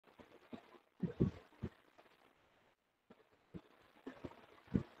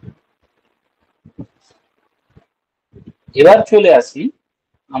এবার চলে আসি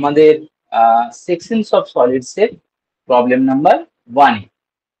আমাদের সেকশনস অফ সলিডস এর প্রবলেম নাম্বার 1 এ।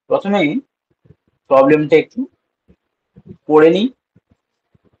 প্রথমেই প্রবলেমটা একটু পড়ে নিই।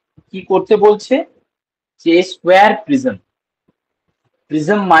 কি করতে বলছে যে স্কোয়ার প্রিজম।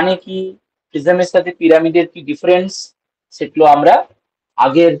 প্রিজম মানে কি, প্রিজমের সাথে পিরামিডের কি ডিফারেন্স, সেগুলো আমরা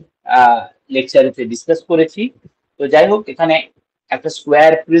আগের লেকচারেতে ডিসকাস করেছি। তো যাই হোক, এখানে একটা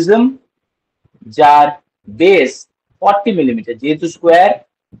স্কোয়ার প্রিজম যার বেস 40 মিলিমিটার, যেহেতু স্কোয়ার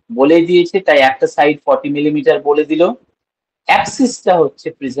বলে দিয়েছে তাই একটা সাইড 40 মিলিমিটার বলে দিল। অ্যাক্সিসটা হচ্ছে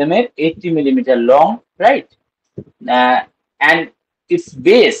প্রিজমের 80 millimetre long, right, and it's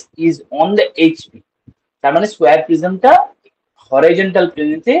base is on the HP. তার মানে স্কোয়ার প্রিজমটা হরাইজন্টাল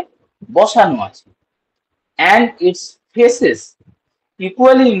প্লেনেতে বসানো আছে, and it's faces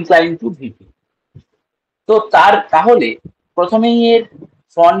equally incline two VP. তো তাহলে প্রথমেই এর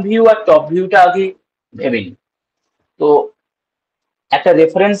ফ্রন্ট ভিউ আর টপ ভিউটা আগে ভেবে নিই। তো একটা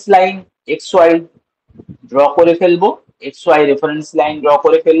reference line x Y draw করে ফেলবো, x Y reference line draw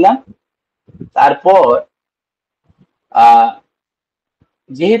করে ফেললাম। তারপর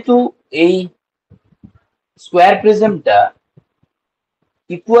যেহেতু এই square প্রিজমটা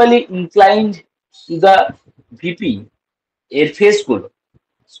equally inclined to the VP, এর ফেসগুলো,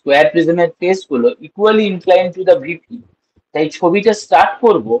 square প্রিজমের ফেসগুলো equally inclined to the VP, তাই ছবিটা স্টার্ট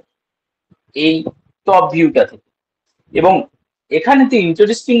করব এই টপ ভিউটা থেকে। এবং এখানেতে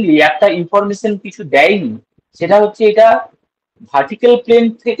ইন্টারেস্টিংলি একটা ইনফরমেশন কিছু দেয়নি, সেটা হচ্ছে এটা ভার্টিক্যাল প্লেন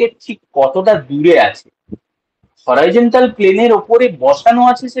থেকে ঠিক কতটা দূরে আছে। হরাইজন্টাল প্লেনের ওপরে বসানো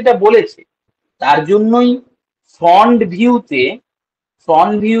আছে সেটা বলেছে, তার জন্যই ফ্রন্ট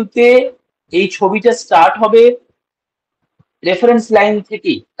ভিউতে এই ছবিটা স্টার্ট হবে রেফারেন্স লাইন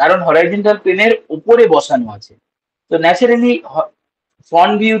থেকেই, কারণ হরাইজন্টাল প্লেনের উপরে বসানো আছে। তো ন্যাচারালি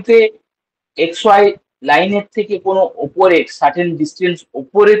ফ্রন্ট ভিউতে এক্স ওয়াই লাইনের থেকে কোনো ওপরে সার্টেন ডিস্টেন্স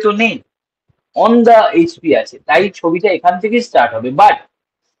ওপরে তো নেই, অন দা এইচপি আছে, তাই ছবিটা এখান থেকে স্টার্ট হবে। বাট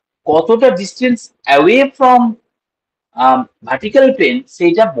কতটা distance away from vertical plane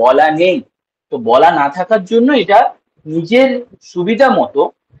সেইটা বলা নেই। তো বলা না থাকার জন্য এটা নিজের সুবিধা মতো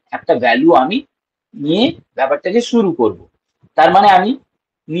একটা ভ্যালু আমি নিয়ে ব্যাপারটাকে শুরু করব। তার মানে আমি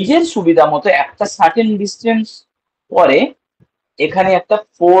নিজের সুবিধা মতো একটা সার্টেন ডিস্টেন্স পরে এখানে একটা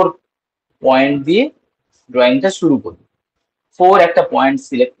 4 পয়েন্ট দিয়ে ড্রয়িংটা শুরু করি। 4 একটা পয়েন্ট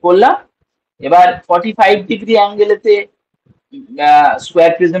সিলেক্ট করলাম। এবার 45 ডিগ্রি অ্যাঙ্গেলেতে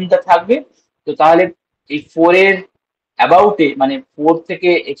স্কোয়ার প্রিজমটা থাকবে। তো তাহলে এই 4 এর অ্যাবাউটে, মানে 4 থেকে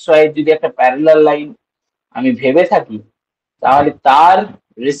এক্স ওয়াই যদি একটা প্যারালাল লাইন আমি ভেবে থাকি, তাহলে তার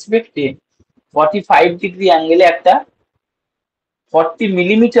রেসপেক্টে 45 ডিগ্রি অ্যাঙ্গেলে একটা 40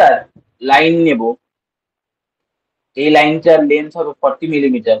 মিলিমিটার লাইন নেব। এই লাইনটার লেন্থ হবে 40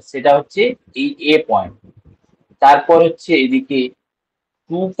 মিলিমিটার, সেটা হচ্ছে এই এ পয়েন্ট। তারপর হচ্ছে এদিকে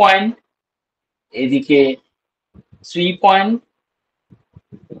 2 পয়েন্ট, এদিকে 3 পয়েন্ট,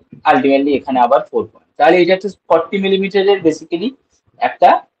 আলটিমেটলি এখানে আবার 4 পয়েন্ট। তাহলে এটা হচ্ছে 40 মিলিমিটারের বেসিক্যালি একটা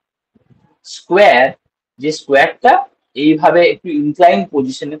স্কোয়ার, যে স্কোয়ারটা এইভাবে একটু ইনক্লাইন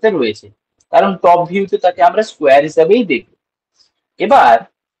পজিশনেতে রয়েছে, কারণ টপ ভিউতে তাকে আমরা স্কোয়ার হিসাবেই দেখব। এবার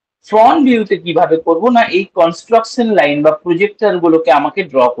ফ্রন্ট ভিউতে কিভাবে করব না, এই কনস্ট্রাকশন লাইন বা প্রজেক্টর গুলোকে আমাকে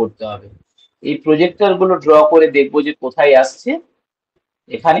ড্র করতে হবে। এই প্রজেক্টর গুলো ড্র করে দেখবো যে কোথায় আসছে,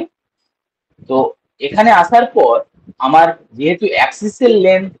 এখানে। তো এখানে আসার পর আমার যেহেতু অ্যাক্সিসের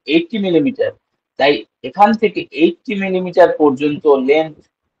লেন্থ 80 মিলিমিটার, তাই এখান থেকে 80 মিলিমিটার পর্যন্ত লেন্থ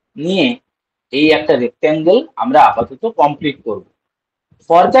নিয়ে এই একটা রেক্ট্যাঙ্গেল আমরা আপাতত কমপ্লিট করব।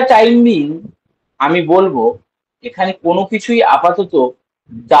 ফর দ্য টাইম বিং আমি বলবো এখানে কোনো কিছুই আপাতত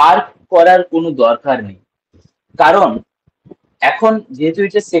ডার্ক করার কোনো দরকার নেই, কারণ এখন যেহেতু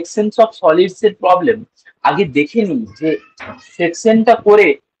এটা সেকশনস অফ সলিডস এর প্রবলেম, আগে দেখে নিই যে সেকশনটা করে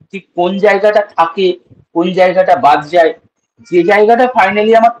ঠিক কোন জায়গাটা থাকে, কোন জায়গাটা বাদ যায়। যে জায়গাটা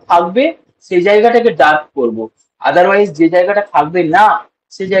ফাইনালি আমার থাকবে সেই জায়গাটাকে ডার্ক করব, আদারওয়াইজ যে জায়গাটা থাকবে না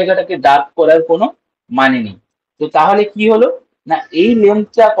সেই জায়গাটাকে ডার্ক করার কোনো মানে নেই। তো তাহলে কি হলো না, এই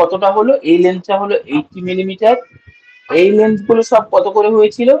লেন্থটা কতটা হলো, এই লেন্থটা হলো 80 মিলিমিটার। এই লেন্থ গুলো সব কত করে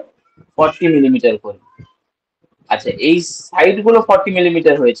হয়েছিল, 40 মিলিমিটার করে। আচ্ছা, এই সাইড গুলো 40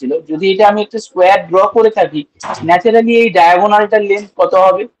 মিলিমিটার হয়েছিল। যদি এটা আমি একটা স্কোয়ার ড্র করে থাকি, ন্যাচারালি এই ডায়াগোনালটার লেন্থ কত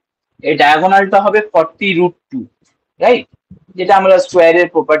হবে, এই ডায়াগোনালটা হবে 40√2, রাইট, যেটা আমরা স্কোয়ারের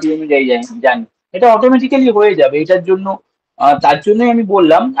প্রপার্টি অনুযায়ী জানি। এটা অটোমেটিক্যালি হয়ে যাবে এটার জন্য। তার জন্যই আমি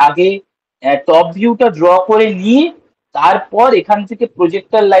বললাম আগে টপ ভিউটা ড্র করে নিয়ে তারপর এখান থেকে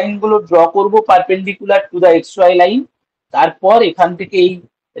প্রজেক্টর লাইন গুলো ড্র করব perpendicular to the x Y line. তারপর এখান থেকে এই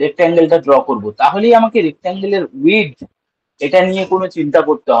রেক্ট্যাঙ্গেলটা ড্র করব, তাহলেই আমাকে রেক্ট্যাঙ্গেলের উইডথ এটা নিয়ে কোনো চিন্তা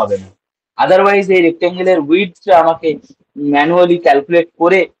করতে হবে না। আদারওয়াইজ এই রেক্ট্যাঙ্গেলের উইডথটা আমাকে ম্যানুয়ালি ক্যালকুলেট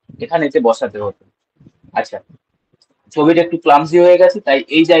করে এখানেতে বসাতে হতো। আচ্ছা, ছবিটা একটু ক্লামসি হয়ে গেছে, তাই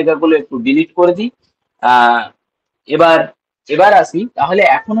এই জায়গাগুলো একটু ডিলিট করে দিই। আহ এবার এবার আসি, তাহলে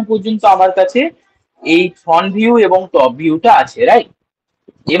এখনো পর্যন্ত আমার কাছে এই ফ্রন্ট ভিউ এবং টপ ভিউটা আছে, রাইট?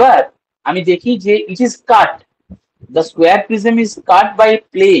 এবার আমি দেখি যে it is cut, the square prism is cut by A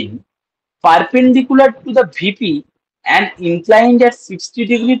plane perpendicular to the VP and inclined at 60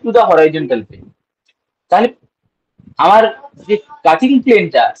 degree to the horizontal plane। তাহলে আমার যে কাটিং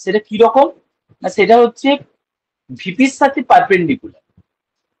প্লেনটা সেটা কি রকম, না সেটা হচ্ছে ভিপির সাথে পারপেন্ডিকুলার।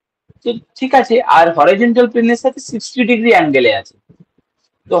 তো ঠিক আছে, আর হরাইজন্টাল প্লেনের সাথে 60 ডিগ্রি অ্যাঙ্গেলে আছে।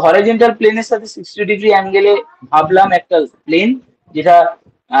 তো হরাইজন্টাল প্লেনের সাথে 60 ডিগ্রি অ্যাঙ্গেলে ভাবলাম একটা প্লেন যেটা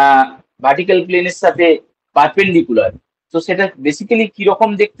ভার্টিক্যাল প্লেনের সাথে পারপেন্ডিকুলার। তো সেটা বেসিক্যালি কি রকম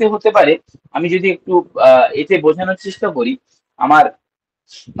দেখতে হতে পারে, আমি যদি একটু এতে বোঝানোর চেষ্টা করি। আমার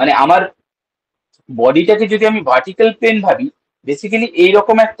মানে আমার বডিটাকে যদি আমি ভার্টিক্যাল প্লেন ভাবি, বেসিক্যালি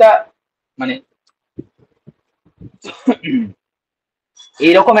এইরকম একটা মানে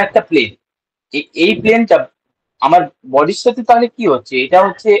এইরকম একটা প্লেন, এই প্লেনটা আমার বডির সাথে তাহলে কি হচ্ছে, এটা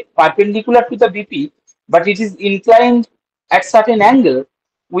হচ্ছে perpendicular to the BP but it is inclined at certain angle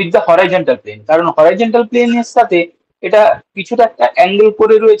with the horizontal plane, কারণ হরাইজন্টাল প্লেনের সাথে এটা কিছুটা একটা অ্যাঙ্গেল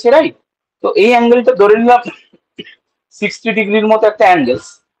করে রয়েছে, রাইট? তো এই অ্যাঙ্গেলটা ধরে নিলাম 60 ডিগ্রির মতো একটা অ্যাঙ্গেল,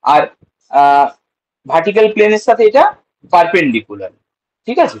 আর ভার্টিক্যাল প্লেনের সাথে এটা পারপেন্ডিকুলার।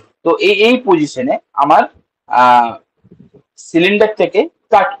 ঠিক আছে, তো এই পজিশনে আমার সিলিন্ডার থেকে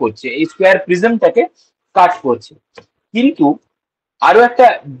কাট করছে, এই স্কোয়ার প্রিজমটাকে কাট করছে। কিন্তু আরো একটা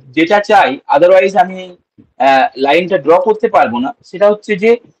যেটা চাই, আদারওয়াইজ আমি লাইনটা ড্র করতে পারবো না, সেটা হচ্ছে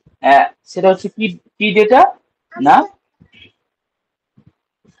যে সেটা হচ্ছে কি কি যেটা না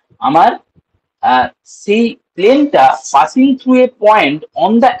আমার সেই প্লেনটা passing through a point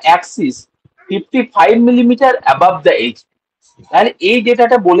on the Axis 55 millimetre above the age. তাহলে এই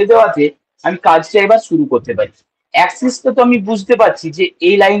ডেটাটা বলে দেওয়াতে আমি কাজটা এবার শুরু করতে পারি। অ্যাক্সিসটা তো আমি বুঝতে পারছি যে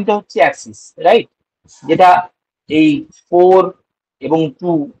এই লাইনটা হচ্ছে অ্যাক্সিস, রাইট? যেটা এই 4 এবং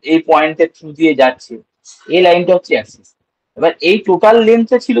 2 এই পয়েন্টের থ্রু দিয়ে যাচ্ছে, এই লাইনটা হচ্ছে অ্যাক্সিস। এবার এই টোটাল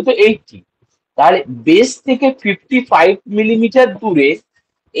লেন্থটা ছিল তো 80, তাহলে বেস থেকে 55 মিলিমিটার দূরে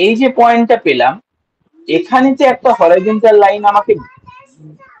এই যে পয়েন্টটা পেলাম, এখানেতে একটা হরাইজন্টাল লাইন আমাকে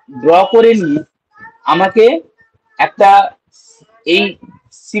ড্র করে নিয়ে আমাকে একটা এই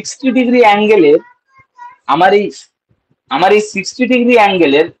 60 ডিগ্রি অ্যাঙ্গেলের আমার এই 60 ডিগ্রি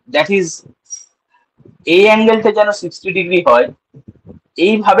অ্যাঙ্গেলের দ্যাট ইজ এই অ্যাঙ্গেলটা যেন 60 ডিগ্রি হয়,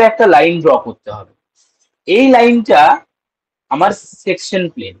 এইভাবে একটা লাইন ড্র করতে হবে। এই লাইনটা আমার সেকশন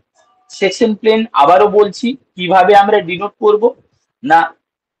প্লেন। সেকশন প্লেন আবারও বলছি কিভাবে আমরা ডিনোট করব, না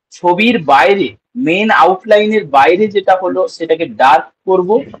ছবির বাইরে মেন আউটলাইনের বাইরে যেটা হলো সেটাকে ডার্ক করব,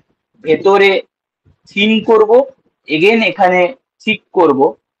 ভেতরে থিন করব, এগেন এখানে ঠিক করব,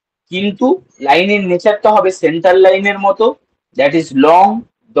 কিন্তু লাইনের নেচারটা হবে সেন্টার লাইনের মতো, that is long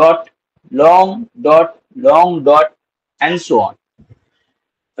dot long dot long dot and so on.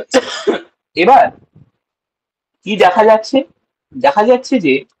 এবার কি দেখা যাচ্ছে, দেখা যাচ্ছে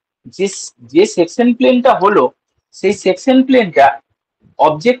যে যে সেকশন প্লেনটা হলো সেই সেকশন প্লেনটা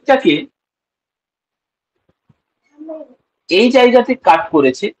অবজেক্টটাকে এই জায়গাতে কাট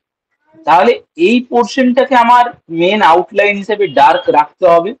করেছে। তাহলে এই পোর্শনটাকে আমার মেন আউটলাইন হিসেবে ডার্ক রাখতে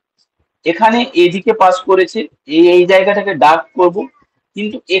হবে। এখানে এদিকে পাস করেছে, এই জায়গাটাকে ডার্ক করব,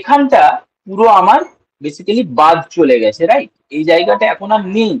 কিন্তু এখানটা পুরো আমার বেসিক্যালি বাদ চলে গেছে, রাইট? এই জায়গাটা এখন আর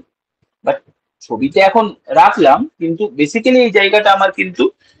নেই, বাট ছবিতে এখন রাখলাম, কিন্তু বেসিক্যালি এই জায়গাটা আমার কিন্তু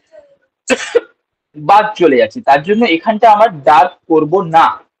বাদ চলে যাচ্ছে, তার জন্য এখানটা আমার ডার্ক করব না।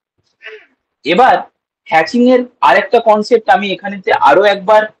 এবার হ্যাচিং এর আরেকটা কনসেপ্ট আমি এখানেতে আরো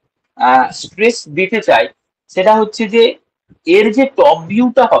একবার স্ট্রেস দিতে চাই, সেটা হচ্ছে যে এর যে টপ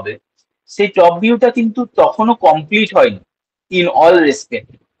ভিউটা হবে সেই টপ ভিউটা কিন্তু তখনও কমপ্লিট হয়নি ইন অল রেসপেক্ট।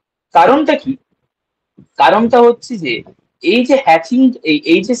 কারণটা কি, কারণটা হচ্ছে যে এই যে হ্যাচিং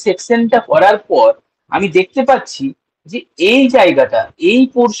এই যে সেকশনটা করার পর আমি দেখতে পাচ্ছি যে এই জায়গাটা এই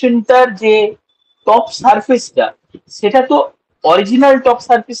পোর্শনটার যে টপ সারফেসটা সেটা তো অরিজিনাল টপ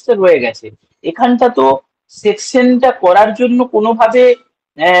সারফেসটা রয়ে গেছে, এখানটা তো সেকশনটা করার জন্য কোনোভাবে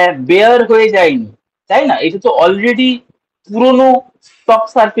বেয়ার হয়ে যায়নি, তাই না? এটা তো অলরেডি পুরনো টপ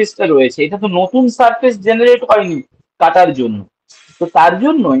সারফেসটা রয়েছে, এটা তো নতুন সারফেস জেনারেট হয়নি কাটার জন্য। তো তার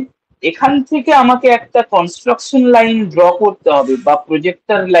জন্যই এখান থেকে আমাকে একটা কনস্ট্রাকশন লাইন ড্র করতে হবে বা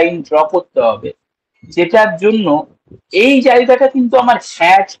প্রজেক্টর লাইন ড্র করতে হবে, যেটার জন্য এই জায়গাটা কিন্তু আমার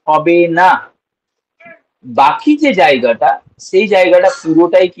হ্যাচ হবে না। বাকি যে জায়গাটা, সেই জায়গাটা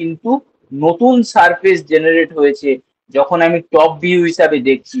পুরোটাই কিন্তু নতুন সারফেস জেনারেট হয়েছে যখন আমি টপ ভিউ হিসাবে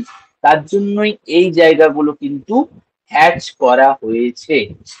দেখছি, তার জন্যই এই জায়গাগুলো কিন্তু হ্যাচ করা হয়েছে।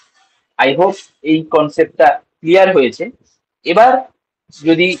 আই হোপ এই কনসেপ্টটা ক্লিয়ার হয়েছে। এবার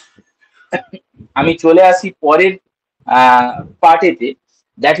যদি আমি চলে আসি পরের পার্টেতে,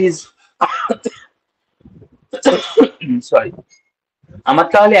 দ্যাট ইজ সরি, আমার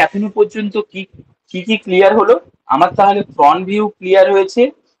তাহলে এখনো পর্যন্ত কি কি কি ক্লিয়ার হলো? আমার তাহলে ফ্রন্ট ভিউ ক্লিয়ার হয়েছে,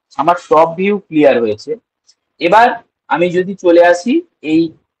 আমার টপ ভিউ ক্লিয়ার হয়েছে। এবার আমি যদি চলে আসি এই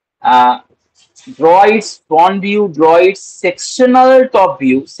ড্রয়েডস front view, ড্রয়েডস sectional top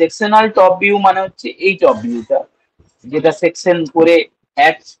view. Sectional top view মানে হচ্ছে এই টপ ভিউটা, যেটা সেকশন করে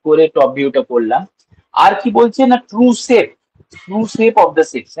হ্যাচ করে টপ ভিউটা করলাম। আর কি বলছে না, true shape, true shape of the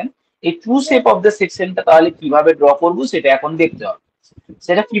section. এই ট্রু শেপ অফ দ্য সেকশনটা তাহলে কিভাবে ড্র করব সেটা এখন দেখতে হবে।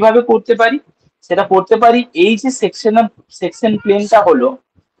 সেটা কিভাবে করতে পারি? সেটা করতে পারি এই যে সেকশন প্লেনটা হলো,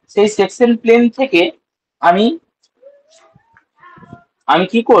 সেই সেকশন প্লেন থেকে আমি আমি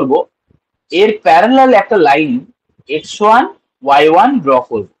কি করব, এর প্যারালাল একটা লাইন x1 y1 ড্র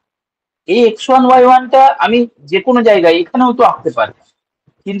করব। এই x1 y1 টা আমি যে কোনো জায়গায় এখানেও তো আঁকতে পারতাম,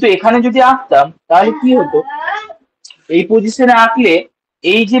 কিন্তু এখানে যদি আঁকতাম তাহলে কি হতো, এই পজিশনে আঁকলে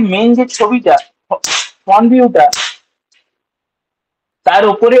এই যে মেন যে ছবিটা, ফ্রন্ট ভিউটা, তার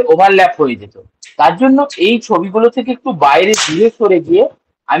উপরে ওভারল্যাপ হয়ে যেত। তার জন্য এই ছবিগুলো থেকে একটু বাইরে দূরে সরে গিয়ে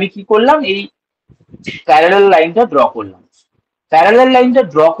আমি কি করলাম, এই প্যারালাল লাইনটা ড্র করলাম। প্যারালাল লাইনটা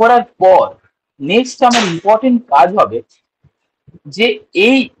ড্র করার পর নেক্সট আমার ইম্পর্টেন্ট কাজ হবে যে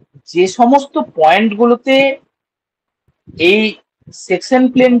এই যে সমস্ত পয়েন্টগুলোতে এই সেকশন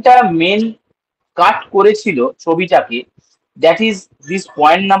প্লেনটা মেন কাট করেছিল ছবিটাকে, that is this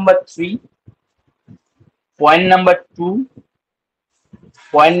point number 3, point number 2,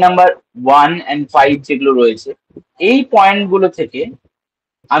 point number 1 and 5 যেগুলো রয়েছে, এই পয়েন্টগুলো থেকে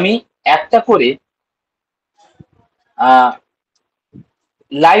আমি একটা করে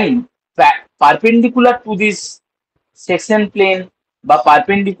line perpendicular to this section plane বা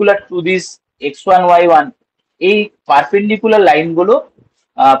perpendicular to this x1 y1, এই পারপেন্ডিকুলার লাইনগুলো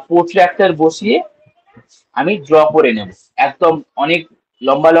প্রোট্রাক্টর বসিয়ে আমি ড্র করে নেব। একদম অনেক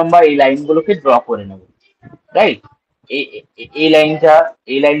লম্বা লম্বা এই লাইনগুলোকে ড্র করে নেব, রাইট? এই লাইনটা,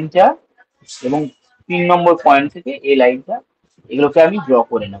 এই লাইনটা এবং 3 নম্বর পয়েন্ট থেকে এই লাইনটা, এগুলোকে আমি ড্র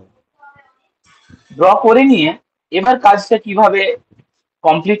করে নেব। ড্র করে নিয়ে এবার কাজটা কিভাবে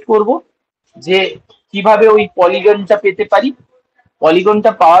কমপ্লিট করব, যে কিভাবে ওই পলিগনটা পেতে পারি।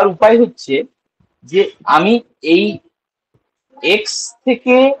 পলিগনটা পাওয়ার উপায় হচ্ছে যে আমি এই এক্স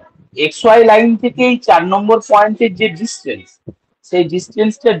থেকে এক্স ওয়াই লাইন থেকে এই 4 নম্বর পয়েন্টের যে ডিস্টেন্স, সেই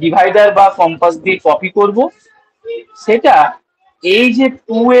ডিস্টেন্সটা ডিভাইডার বা কম্পাস দিয়ে কপি করব। সেটা এই যে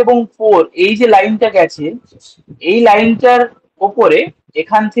 2 এবং 4 এই যে লাইনটা গেছে, এই লাইনটার ওপরে,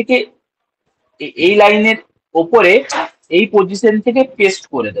 এখান থেকে এই লাইনের ওপরে এই পজিশন থেকে পেস্ট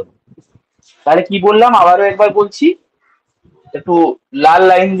করে দেব। তাহলে কি বললাম আবারও একবার বলছি, একটু লাল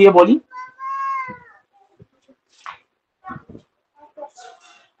লাইন দিয়ে বলি।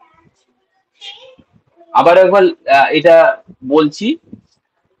 আবার একবার এটা বলছি,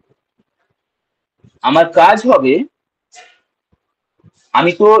 আমার কাজ হবে,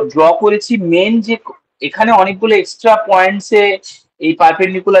 আমি তো ড্র করেছি মেন যে, এখানে অনেকগুলো এক্সট্রা পয়েন্টসে এই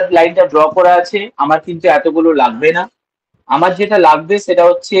পারপেন্ডিকুলার লাইনটা ড্র করা আছে, আমার কিন্তু এতগুলো লাগবে না। আমার যেটা লাগবে সেটা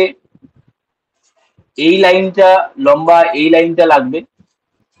হচ্ছে এই লাইনটা লম্বা, এই লাইনটা লাগবে,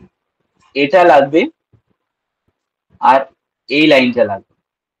 এটা লাগবে, আর এই লাইনটা লাগবে,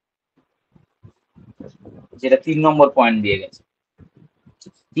 যেটা 3 নম্বর পয়েন্ট দিয়ে গেছে।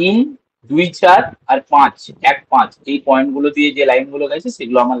 3, 2, 4 আর 5, 1, 5 এই পয়েন্টগুলো দিয়ে যে লাইনগুলো গেছে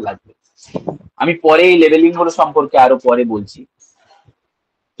সেগুলো আমার লাগবে। আমি পরে এই লেভেলিং গুলো সম্পর্কে আরো পরে বলছি।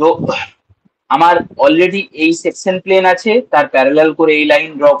 তো আমার অলরেডি এই সেকশন প্লেন আছে, তার প্যারালাল করে এই লাইন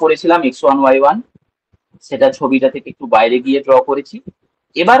ড্র করেছিলাম x1 y1, সেটা ছবিটা থেকে একটু বাইরে গিয়ে ড্র করেছি।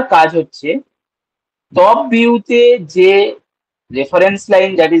 এবার কাজ হচ্ছে টপ ভিউতে যে reference line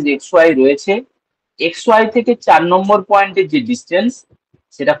that is xy রয়েছে, xy থেকে 4 নম্বর পয়েন্টের যে ডিস্টেন্স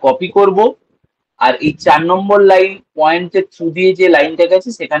সেটা কপি করব, আর এই 4 নম্বর লাইন পয়েন্টের থ্রু দিয়ে যে লাইনটা গেছে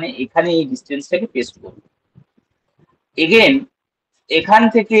সেখানে এখানে এই ডিস্টেন্সটাকে পেস্ট করব। এগেন এখান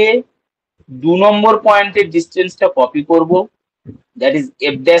থেকে 2 নম্বর পয়েন্টের ডিস্টেন্সটা কপি করব, that is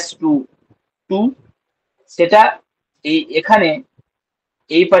f dash two 2, সেটা এই এখানে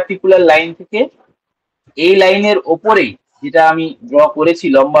এই পার্টিকুলার লাইন থেকে এই লাইনের ওপরেই, যেটা আমি ড্র করেছি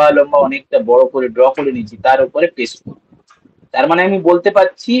লম্বা লম্বা অনেকটা বড় করে ড্র করে নিয়েছি, তার উপরে পেস্ট করব। তার মানে আমি বলতে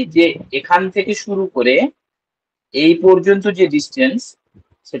পারছি যে এখান থেকে শুরু করে এই পর্যন্ত যে ডিস্টেন্স,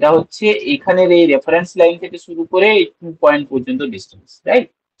 সেটা হচ্ছে এখানের এই রেফারেন্স লাইন থেকে শুরু করে এই 2 পয়েন্ট পর্যন্ত ডিস্টেন্স, রাইট?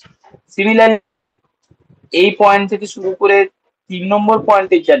 সিমিলারলি এই পয়েন্ট থেকে শুরু করে 3 নম্বর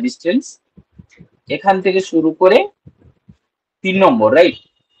পয়েন্টের যা ডিস্টেন্স, এখান থেকে শুরু করে 3 নম্বর, রাইট?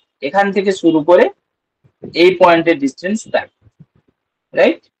 এখান থেকে শুরু করে এই পয়েন্টের ডিস্টেন্স তাই,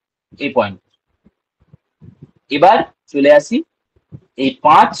 রাইট? এই পয়েন্ট। এবার চলে আসি এই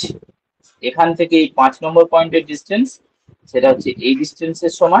 5, এখান থেকে এই 5 নম্বর পয়েন্টের ডিস্টেন্স, সেটা হচ্ছে এই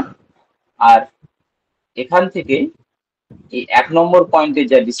ডিস্টেন্সের সমান। আর এখান থেকে এই 1 নম্বর পয়েন্টের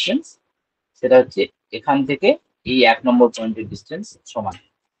যা ডিস্টেন্স, সেটা হচ্ছে এখান থেকে এই 1 নম্বর পয়েন্টের ডিস্টেন্স সমান।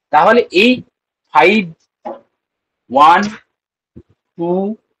 তাহলে এই 5, 1, 2,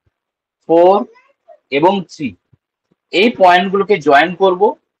 4 এবং 3 এই পয়েন্টগুলোকে জয়েন করব,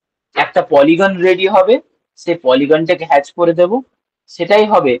 একটা পলিগন রেডি হবে, সেই পলিগনটাকে হ্যাচ করে দেব, সেটাই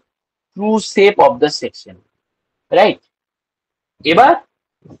হবে true shape of the section, right? এবার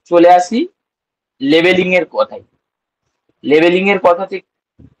চলে আসি লেভেলিং এর কথায়। লেভেলিং এর কথাতে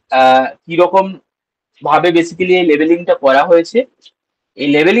কিরকম ভাবে বেসিক্যালি এই লেভেলিংটা করা হয়েছে। এই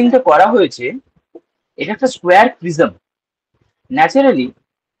লেভেলিংটা করা হয়েছে, এটা একটা স্কোয়ার প্রিজম। ন্যাচারালি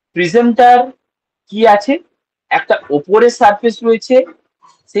প্রিজমটার কি আছে, একটা ওপরের সারফেস রয়েছে,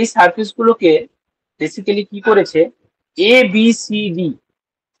 সেই সারফেস গুলোকে বেসিক্যালি কি করেছে, এ বি সি ডি,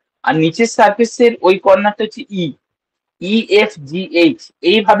 আর নিচের সারফেসের ওই কর্নারটা হচ্ছে ই, ই এফ জি এইচ,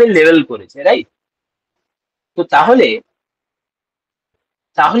 এইভাবে লেভেল করেছে, রাইট? তো তাহলে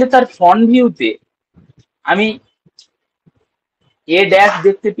তাহলে তার ফ্রন্ট ভিউতে আমি এ ড্যাশ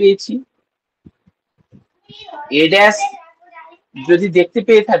দেখতে পেয়েছি। এ ড্যাশ যদি দেখতে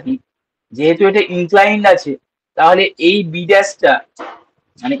পেয়ে থাকি, যেহেতু এটা ইনক্লাইন্ড আছে, তাহলে এই বি ড্যাশটা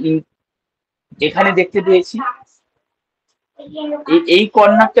মানে এখানে দেখতে পেয়েছি। এই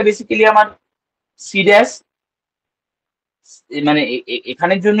কর্নারটা বেসিক্যালি আমার সি ড্যাশ, মানে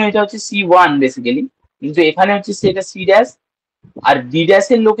এখানের জন্য এটা হচ্ছে C1 বেসিক্যালি, কিন্তু এখানে হচ্ছে সেটা সি ড্যাশ, আর ডি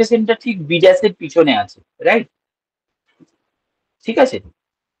ড্যাশের লোকেশনটা ঠিক বি ড্যাশের পিছনে আছে, রাইট? ঠিক আছে।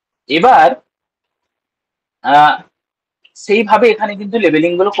 এবার সেইভাবে এখানে কিন্তু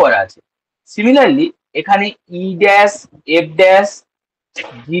লেবেলিং গুলো করা আছে। সিমিলারলি এখানে ই ড্যাশ, এফ ড্যাশ,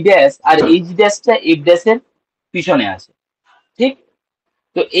 জি ড্যাশ, আর এইচ ড্যাশটা এফ ড্যাশের পিছনে আছে, ঠিক?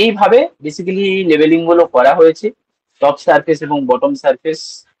 তো এইভাবে বেসিক্যালি লেবেলিং গুলো করা হয়েছে, টপ সারফেস এবং বটম সারফেস।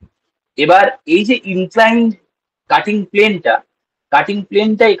 এবার এই যে ইনক্লাইন্ড কাটিং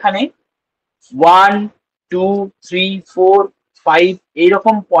প্লেনটা এখানে 1, 2, 3, 4, 5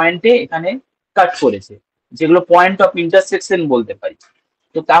 এইরকম পয়েন্টে এখানে কাট করেছে, যেগুলো পয়েন্ট অফ ইন্টারসেকশন বলতে পারি।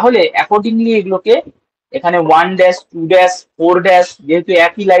 তো তাহলে অ্যাকর্ডিংলি এগুলোকে এখানে 1 ড্যাশ, 2 ড্যাশ, 4 ড্যাশ, যেহেতু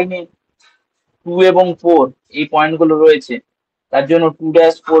একই লাইনে 2 এবং 4 এই পয়েন্টগুলো রয়েছে, তার জন্য 2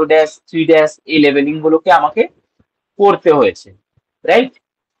 ড্যাশ, 4 ড্যাশ, 3 ড্যাশ এই লেভেলিং গুলোকে আমাকে করতে হয়েছে, রাইট?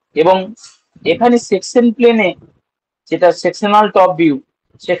 এবং এখানে সেকশন প্লেনে, যেটা সেকশনাল টপ ভিউ,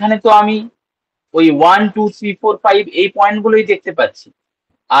 সেখানে তো আমি ওই 1, 2, 3, 4, 5 এই পয়েন্টগুলোই দেখতে পাচ্ছি।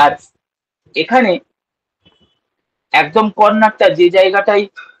 আর এখানে একদম কর্নারটা, যে জায়গাটায়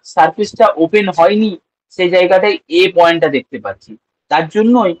সারফেসটা ওপেন হয়নি, সেই জায়গাটায় এ পয়েন্টটা দেখতে পাচ্ছি। তার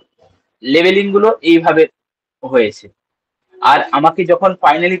জন্যই লেভেলিং গুলো এইভাবে হয়েছে। আর আমাকে যখন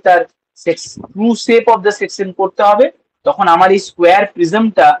ফাইনালি তার true shape of the section করতে হবে, তখন আমার এই স্কোয়ার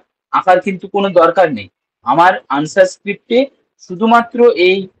প্রিজমটা আঁকার কিন্তু কোনো দরকার নেই। আমার আনসার স্ক্রিপ্টে শুধুমাত্র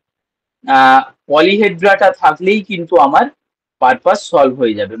এই পলিহেড্রাটা থাকলেই কিন্তু আমার পারপাস সলভ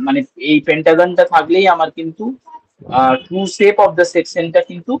হয়ে যাবে। মানে এই পেন্টাগনটা থাকলেই আমার কিন্তু ট্রু শেপ অফ দ্য সেকশনটা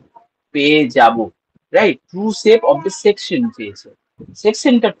কিন্তু পেয়ে যাব, right? True shape of the section চেয়েছে,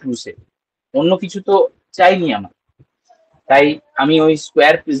 সেকশনটা ট্রু শেপ, অন্য কিছু তো চাইনি আমার। তাই আমি ওই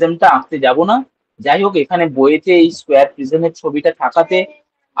স্কোয়ার প্রিজমটা আঁকতে যাব না। যাই হোক, এখানে বইয়েতে এই স্কোয়ার প্রিজমের ছবিটা থাকাতে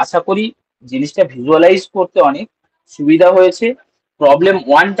আশা করি জিনিসটা ভিজুয়ালাইজ করতে অনেক সুবিধা হয়েছে। প্রবলেম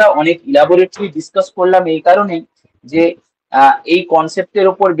 1টা অনেক ইলাবোরেটলি ডিসকাস করলাম এই কারণে যে এই কনসেপ্টের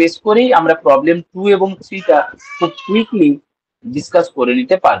ওপর বেস করেই আমরা প্রবলেম 2 এবং 3টা খুব কুইকলি ডিসকাস করে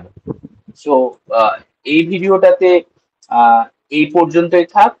নিতে পারবো। সো এই ভিডিওটাতে এই পর্যন্তই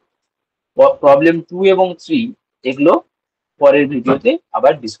থাক। প্রবলেম 2 এবং 3 এগুলো পরের ভিডিওতে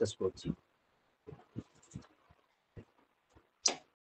আবার ডিসকাস করছি।